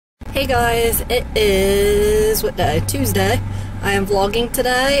Hey guys, it is, what day? Tuesday. I am vlogging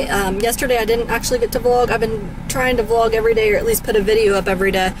today. Yesterday I didn't actually get to vlog. I've been trying to vlog every day or at least put a video up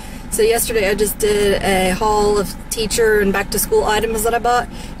every day. So yesterday I just did a haul of teacher and back to school items that I bought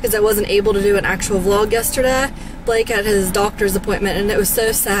because I wasn't able to do an actual vlog yesterday. Blake had his doctor's appointment and it was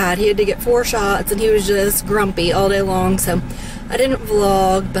so sad. He had to get 4 shots and he was just grumpy all day long. So I didn't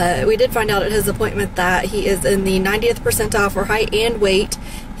vlog, but we did find out at his appointment that he is in the 90th percentile for height and weight.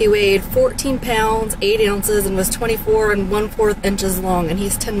 He weighed 14 pounds, 8 ounces, and was 24 1/4 inches long, and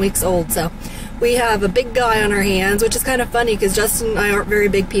he's 10 weeks old. So we have a big guy on our hands, which is kind of funny because Justin and I aren't very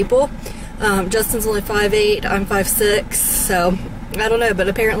big people. Justin's only 5'8", I'm 5'6", so I don't know, but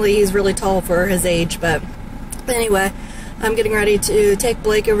apparently he's really tall for his age. But anyway, I'm getting ready to take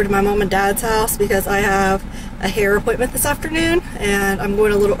Blake over to my mom and dad's house because I have a hair appointment this afternoon, and I'm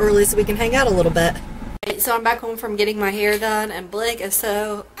going a little early so we can hang out a little bit. So I'm back home from getting my hair done, and Blake is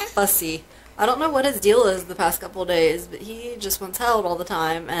so fussy. I don't know what his deal is the past couple of days, but he just wants held all the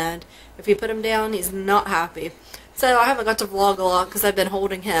time, and if you put him down, he's not happy. So I haven't got to vlog a lot because I've been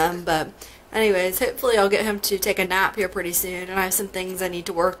holding him, but anyways, hopefully I'll get him to take a nap here pretty soon, and I have some things I need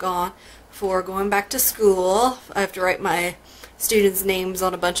to work on for going back to school. I have to write my students' names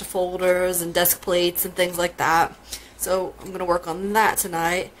on a bunch of folders and desk plates and things like that. So I'm going to work on that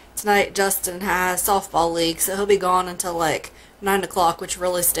tonight. Tonight Justin has softball league, so he'll be gone until like 9 o'clock, which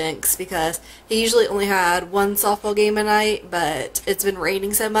really stinks because he usually only had 1 softball game a night, but it's been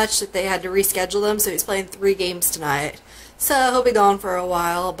raining so much that they had to reschedule them, so he's playing 3 games tonight. So he'll be gone for a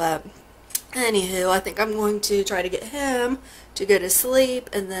while, but anywho, I think I'm going to try to get him to go to sleep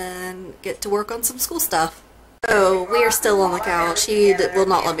and then get to work on some school stuff. So we are still on the couch. He will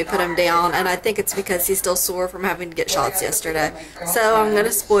not let me put him down, and I think it's because he's still sore from having to get shots yesterday. So I'm going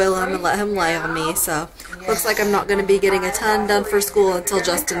to spoil him and let him lay on me. So looks like I'm not going to be getting a ton done for school until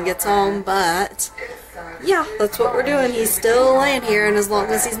Justin gets home, but yeah, that's what we're doing. He's still laying here, and as long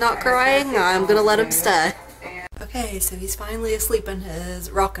as he's not crying, I'm going to let him stay. Okay, so he's finally asleep in his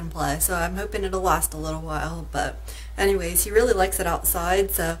rock and play, so I'm hoping it'll last a little while, but anyways, he really likes it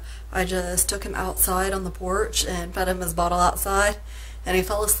outside, so I just took him outside on the porch and fed him his bottle outside, and he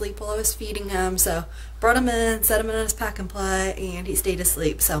fell asleep while I was feeding him, so brought him in, set him in his pack and play, and he stayed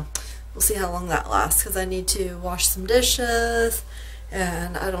asleep, so we'll see how long that lasts, because I need to wash some dishes,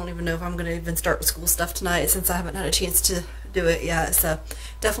 and I don't even know if I'm going to even start with school stuff tonight since I haven't had a chance to do it yet. So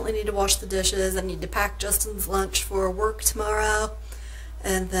definitely need to wash the dishes. I need to pack Justin's lunch for work tomorrow,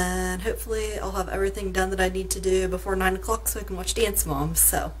 and then hopefully I'll have everything done that I need to do before 9 o'clock so I can watch Dance Moms.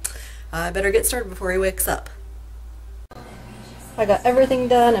 So I better get started before he wakes up. I got everything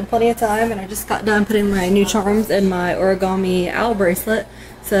done in plenty of time, and I just got done putting my new charms in my origami owl bracelet.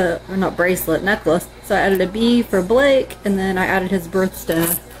 So, or not bracelet, necklace. So I added a bee for Blake, and then I added his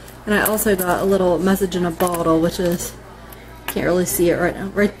birthstone. And I also got a little message in a bottle, which is, can't really see it right now,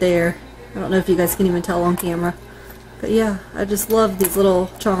 right there. I don't know if you guys can even tell on camera. But yeah, I just love these little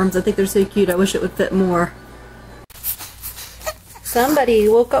charms. I think they're so cute. I wish it would fit more. Somebody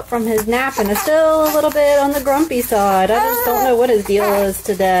woke up from his nap and is still a little bit on the grumpy side. I just don't know what his deal is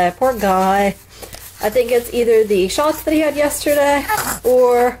today. Poor guy. I think it's either the shots that he had yesterday,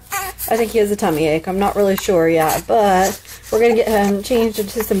 or I think he has a tummy ache. I'm not really sure yet, but we're going to get him changed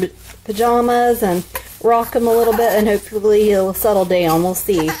into some pajamas and rock him a little bit, and hopefully he'll settle down. We'll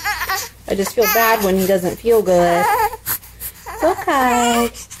see. I just feel bad when he doesn't feel good. It's okay.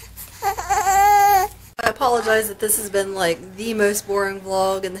 I apologize that this has been like the most boring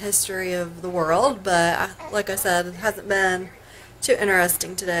vlog in the history of the world, but like I said, it hasn't been too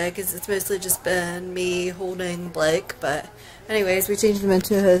interesting today because it's mostly just been me holding Blake. But anyways, we changed him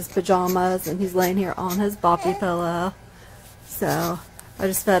into his pajamas and he's laying here on his boppy pillow. So I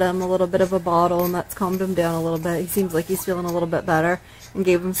just fed him a little bit of a bottle and that's calmed him down a little bit. He seems like he's feeling a little bit better, and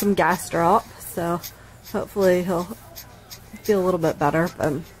gave him some gas drop, so hopefully he'll feel a little bit better.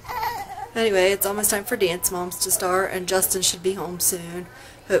 But anyway, it's almost time for Dance Moms to start, and Justin should be home soon,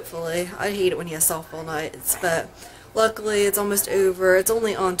 hopefully. I hate it when he has softball nights, but luckily it's almost over. It's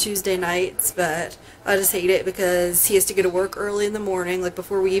only on Tuesday nights, but I just hate it because he has to go to work early in the morning, like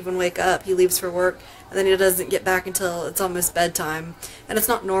before we even wake up. He leaves for work, and then he doesn't get back until it's almost bedtime. And it's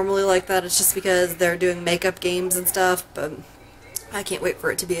not normally like that, it's just because they're doing makeup games and stuff, but I can't wait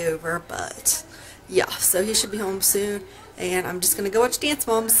for it to be over. But yeah, so he should be home soon, and I'm just going to go watch Dance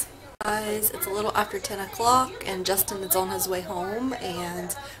Moms. Guys, it's a little after 10 o'clock and Justin is on his way home,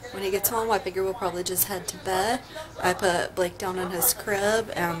 and when he gets home I figure we'll probably just head to bed. I put Blake down in his crib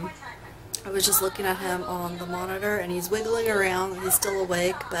and I was just looking at him on the monitor and he's wiggling around and he's still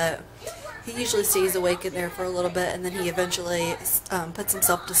awake, but He usually stays awake in there for a little bit, and then he eventually puts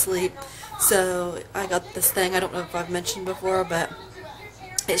himself to sleep. So I got this thing, I don't know if I've mentioned before, but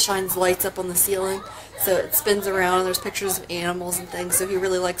it shines lights up on the ceiling, so it spins around and there's pictures of animals and things, so he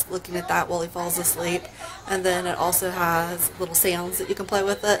really likes looking at that while he falls asleep. And then it also has little sounds that you can play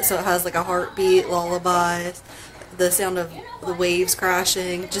with it, so it has like a heartbeat, lullabies, the sound of the waves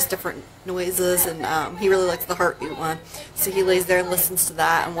crashing, just different noises, and he really likes the heartbeat one. So he lays there and listens to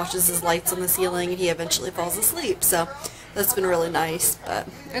that and watches his lights on the ceiling, and he eventually falls asleep. So that's been really nice. But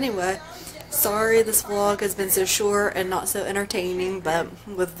anyway, sorry this vlog has been so short and not so entertaining, but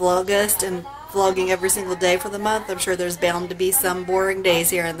with Vlogust and vlogging every single day for the month, I'm sure there's bound to be some boring days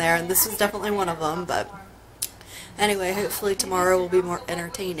here and there, and this was definitely one of them. But anyway, hopefully tomorrow will be more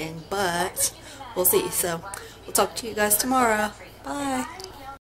entertaining, but we'll see. So we'll talk to you guys tomorrow. Bye.